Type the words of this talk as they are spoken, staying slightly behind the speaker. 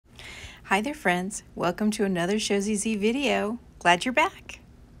Hi there friends, welcome to another Showzy Z video. Glad you're back.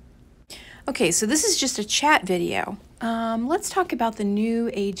 Okay, so this is just a chat video. Let's talk about the new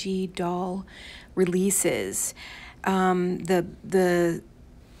AG doll releases. All the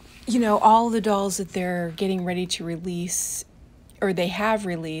dolls that they're getting ready to release, or they have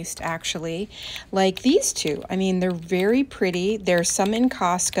released actually, like these two. I mean, they're very pretty. There's some in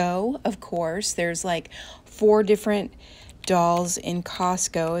Costco, of course. There's like 4 different dolls in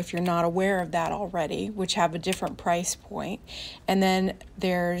Costco, if you're not aware of that already, which have a different price point. And then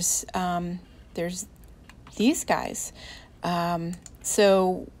there's these guys. And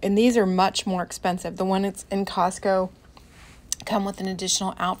these are much more expensive. The one that's in Costco come with an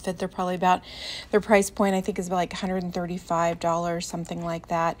additional outfit. They're probably about, their price point I think is about like $135, something like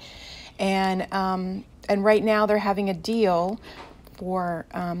that. And right now they're having a deal for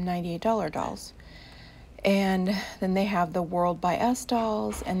 $98 dolls. And then they have the World by Us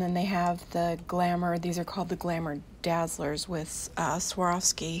dolls, and then they have the Glamour. These are called the Glamour Dazzlers with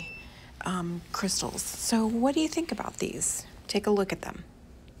Swarovski crystals. So what do you think about these? Take a look at them.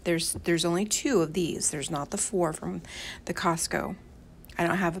 There's only 2 of these. There's not the 4 from the Costco. I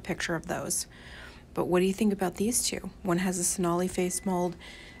don't have a picture of those. But what do you think about these 2? One has a Sonali face mold,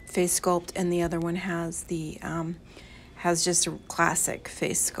 face sculpt, and the other one has the has just a classic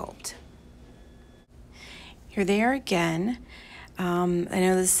face sculpt. Here they are again. I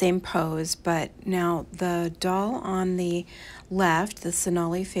know the same pose, but now the doll on the left, the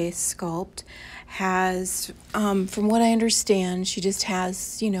Sonali face sculpt, has, from what I understand, she just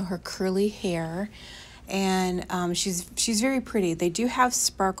has, her curly hair, and she's very pretty. They do have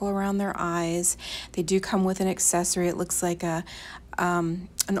sparkle around their eyes. They do come with an accessory. It looks like an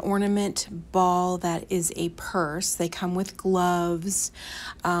ornament ball that is a purse. They come with gloves,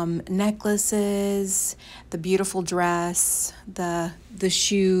 necklaces, the beautiful dress, the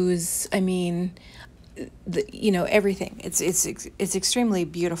shoes. I mean, everything. It's extremely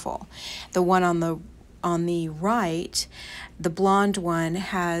beautiful. The one on the right, the blonde one,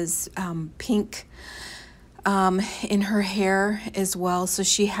 has pink in her hair as well. So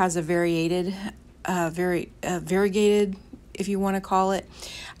she has a variegated, if you want to call it,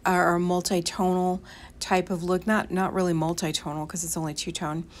 or a multi-tonal type of look. Not really multi-tonal because it's only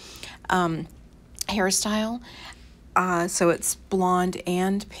 2-tone hairstyle. So it's blonde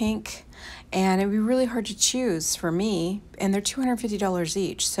and pink, and it'd be really hard to choose for me. And they're $250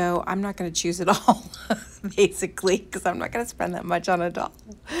 each, so I'm not going to choose it all, basically, because I'm not going to spend that much on a doll.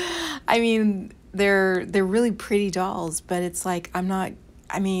 I mean, they're really pretty dolls, but it's like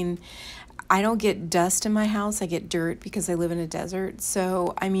I don't get dust in my house. I get dirt because I live in a desert.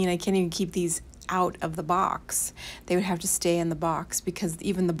 So, I mean, I can't even keep these out of the box. They would have to stay in the box because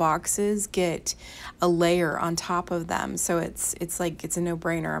even the boxes get a layer on top of them. So it's a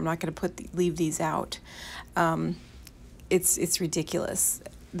no-brainer. I'm not going to leave these out. It's ridiculous.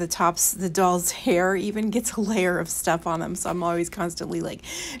 The doll's hair even gets a layer of stuff on them, so I'm always constantly like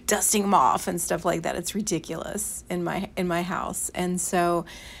dusting them off and stuff like that. It's ridiculous in my house. And so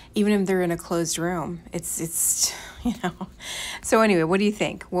even if they're in a closed room, it's So anyway, what do you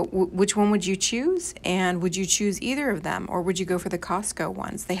think? Which one would you choose? And would you choose either of them, or would you go for the Costco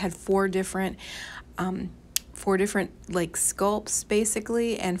ones? They had 4 different like sculpts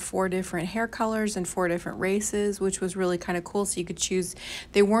basically, and 4 different hair colors and 4 different races, which was really kind of cool. So you could choose.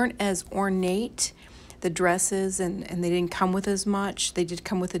 They weren't as ornate, the dresses, and they didn't come with as much. They did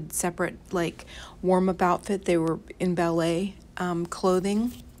come with a separate like warm-up outfit. They were in ballet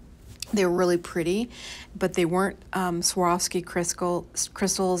clothing. They were really pretty, but they weren't Swarovski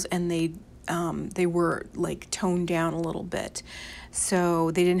crystals, and they were like toned down a little bit.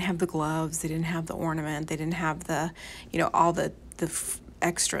 So they didn't have the gloves, they didn't have the ornament, they didn't have the, all the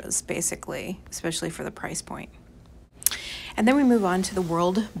extras basically, especially for the price point. And then we move on to the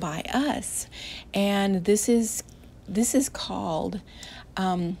World by Us, and this is called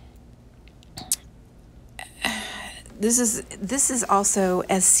this is also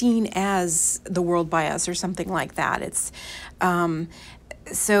as seen as the World by Us or something like that. It's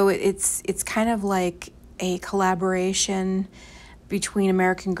so it's kind of like a collaboration between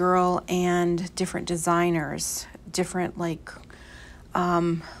American Girl and different designers, different like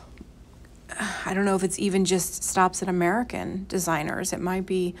I don't know if it's even just stops at American designers. It might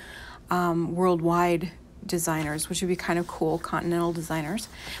be worldwide designers, which would be kind of cool, continental designers.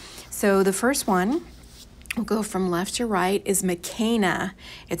 So the first one, we'll go from left to right, is McKenna.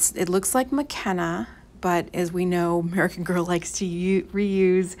 It looks like McKenna, but as we know, American Girl likes to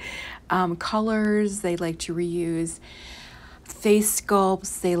reuse colors. They like to reuse face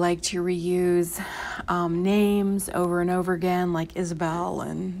sculpts, they like to reuse names over and over again, like Isabel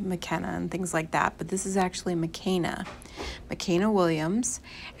and McKenna and things like that. But this is actually McKenna Williams.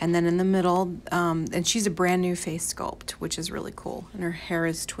 And then in the middle, and she's a brand new face sculpt, which is really cool. And her hair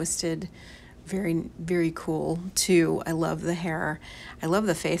is twisted. Very, very cool too. I love the hair. I love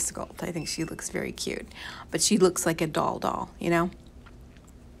the face sculpt. I think she looks very cute. But she looks like a doll, you know?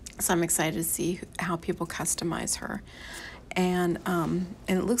 So I'm excited to see how people customize her. And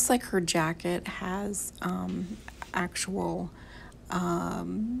it looks like her jacket has actual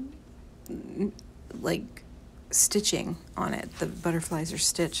like stitching on it. The butterflies are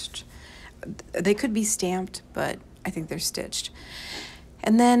stitched. They could be stamped, but I think they're stitched.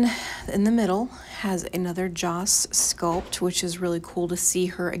 And then in the middle has another Joss sculpt, which is really cool to see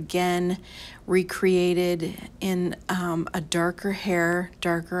her again recreated in a darker hair,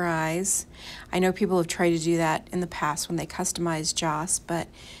 darker eyes. I know people have tried to do that in the past when they customized Joss, but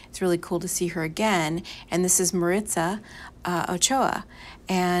it's really cool to see her again. And this is Maritza Ochoa.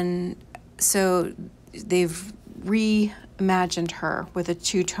 And so they've reimagined her with a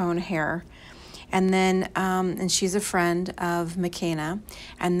two-tone hair. And then, and she's a friend of McKenna.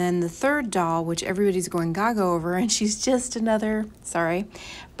 And then the third doll, which everybody's going gaga over, and she's just another, sorry,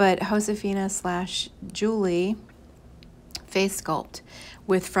 but Josefina / Julie face sculpt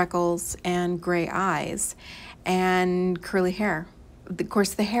with freckles and gray eyes and curly hair. Of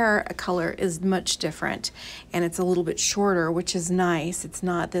course, the hair color is much different, and it's a little bit shorter, which is nice. It's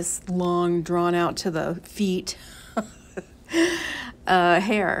not this long, drawn out to the feet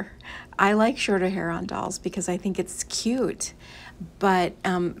hair. I like shorter hair on dolls because I think it's cute, but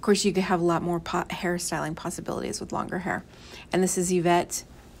of course you could have a lot more hairstyling possibilities with longer hair. And this is Yvette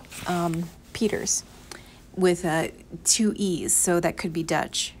Peters with 2 E's, so that could be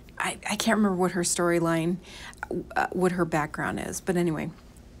Dutch. I can't remember what her storyline, what her background is, but anyway.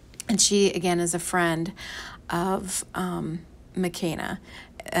 And she, again, is a friend of McKenna.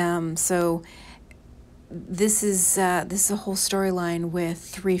 So this is a whole storyline with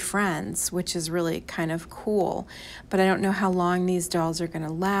 3 friends, which is really kind of cool. But I don't know how long these dolls are going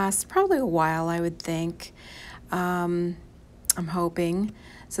to last. Probably a while, I would think. I'm hoping,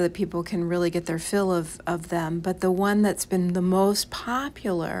 so that people can really get their fill of them. But the one that's been the most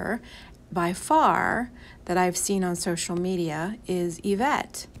popular by far that I've seen on social media is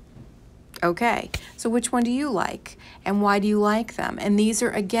Yvette. Okay, so which one do you like, and why do you like them? And these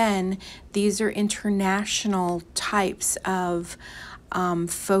are, again, these are international types of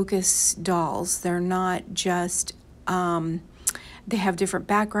focus dolls. They're not just, they have different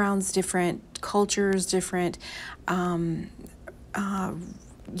backgrounds, different cultures, different,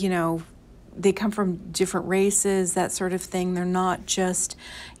 you know, they come from different races, that sort of thing. They're not just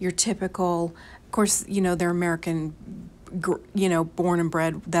your typical, of course, you know, they're American, you know, born and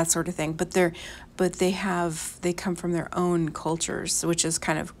bred, that sort of thing, but they come from their own cultures, which is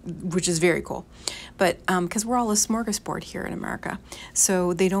very cool. But because we're all a smorgasbord here in America,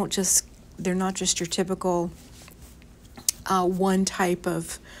 so they're not just your typical one type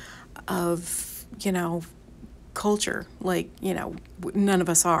of you know, culture, like, you know, none of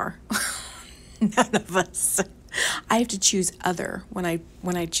us are. None of us. I have to choose other when I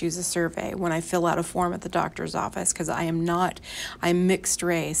choose a survey, when I fill out a form at the doctor's office, because I'm mixed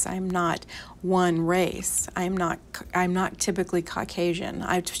race. I'm not one race. I'm not typically Caucasian.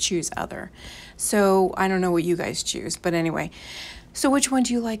 I have to choose other. So I don't know what you guys choose, but anyway. So which one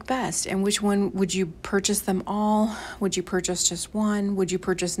do you like best? And which one would you purchase them all? Would you purchase just one? Would you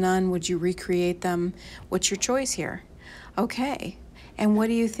purchase none? Would you recreate them? What's your choice here? Okay. And what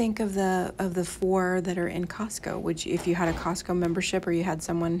do you think of the 4 that are in Costco? Would you, if you had a Costco membership or you had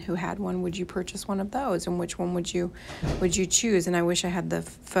someone who had one, would you purchase one of those? And which one would you choose? And I wish I had the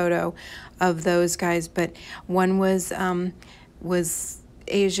photo of those guys, but one was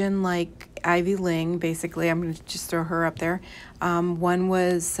Asian, like Ivy Ling, basically. I'm going to just throw her up there. One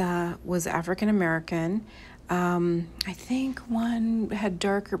was African American. I think one had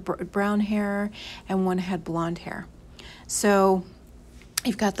darker brown hair and one had blonde hair. So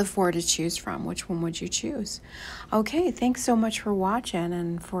you've got the 4 to choose from. Which one would you choose? Okay, thanks so much for watching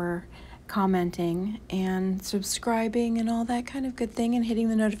and for commenting and subscribing and all that kind of good thing, and hitting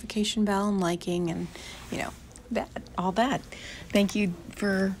the notification bell and liking and, you know, all that. Thank you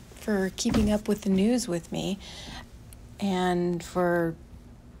for keeping up with the news with me and for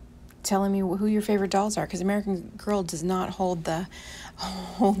telling me who your favorite dolls are, because American Girl does not hold the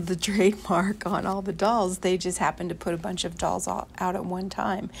trademark on all the dolls. They just happen to put a bunch of dolls out at one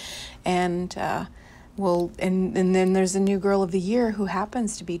time, and well, and then there's a new girl of the year who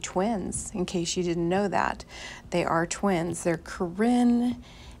happens to be twins, in case you didn't know that. They are twins. They're Corinne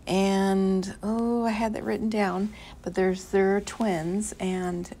and, oh, I had that written down, but they're twins,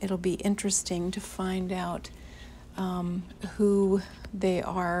 and it'll be interesting to find out who they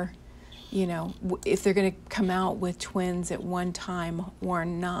are, you know, if they're going to come out with twins at one time or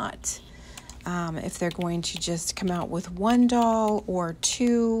not. If they're going to just come out with one doll or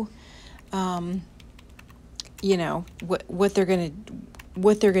two, you know, what they're gonna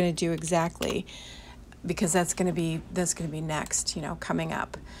do exactly, because that's gonna be next, you know, coming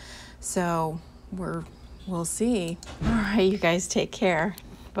up. So we'll see. All right, you guys take care.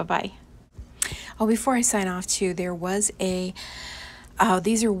 Bye-bye. Oh, before I sign off too, there was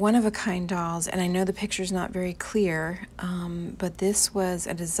these are one-of-a-kind dolls, and I know the picture's not very clear, but this was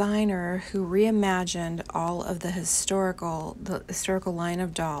a designer who reimagined all of the historical line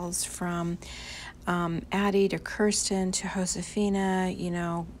of dolls, from Addie to Kirsten to Josefina, you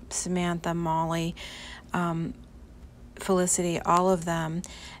know, Samantha, Molly, Felicity, all of them,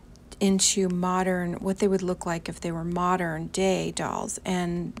 into modern, what they would look like if they were modern day dolls.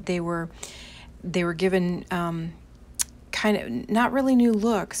 And they were given kind of not really new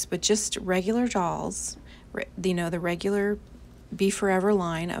looks, but just regular dolls, you know, the regular Beforever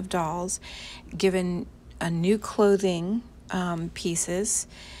line of dolls, given a new clothing pieces,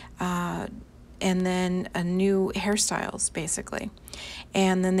 and then a new hairstyles, basically.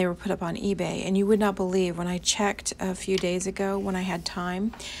 And then they were put up on eBay. And you would not believe, when I checked a few days ago when I had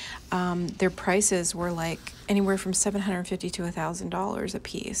time, their prices were like anywhere from $750 to $1,000 a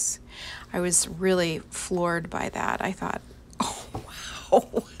piece. I was really floored by that. I thought, oh,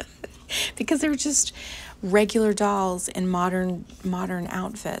 wow. Because they were just regular dolls in modern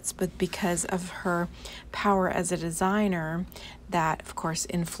outfits, but because of her power as a designer, that of course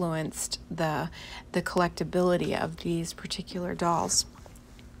influenced the collectability of these particular dolls.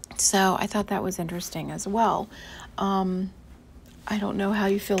 So I thought that was interesting as well. I don't know how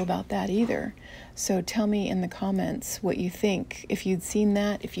you feel about that either. So tell me in the comments what you think. If you'd seen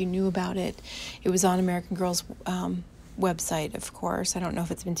that, if you knew about it. It was on American Girl's website, of course. I don't know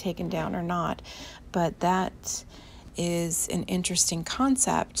if it's been taken down or not, but that is an interesting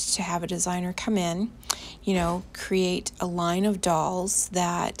concept, to have a designer come in, you know, create a line of dolls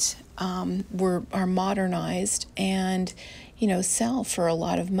that are modernized and, you know, sell for a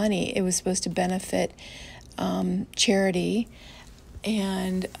lot of money. It was supposed to benefit charity,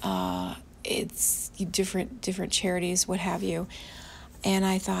 and it's different charities, what have you. And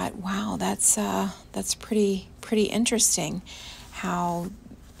I thought, wow, that's pretty interesting, how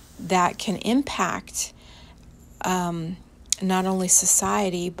that can impact not only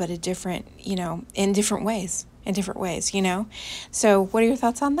society, but in different ways, you know. So what are your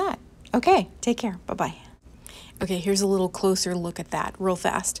thoughts on that? Okay, take care. Bye-bye. Okay, here's a little closer look at that real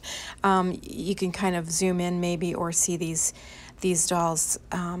fast. You can kind of zoom in maybe, or see these dolls.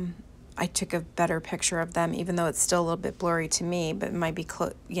 I took a better picture of them, even though it's still a little bit blurry to me, but it might be,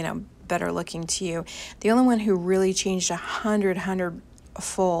 better looking to you. The only one who really changed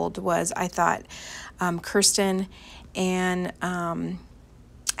 100-fold was, I thought, Kirsten and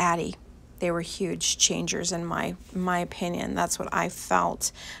Addie. They were huge changers in my opinion. That's what I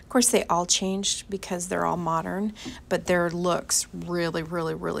felt. Of course, they all changed because they're all modern, but their looks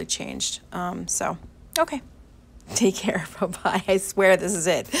really changed. So, okay. Take care. Bye-bye. I swear this is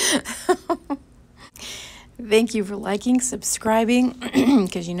it. Thank you for liking, subscribing,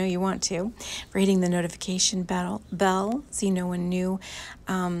 because you know you want to, for hitting the notification bell so you know when new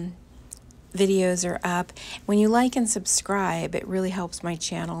videos are up. When you like and subscribe, it really helps my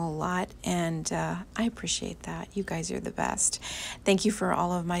channel a lot, and I appreciate that. You guys are the best. Thank you for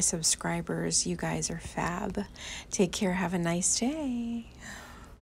all of my subscribers. You guys are fab. Take care. Have a nice day.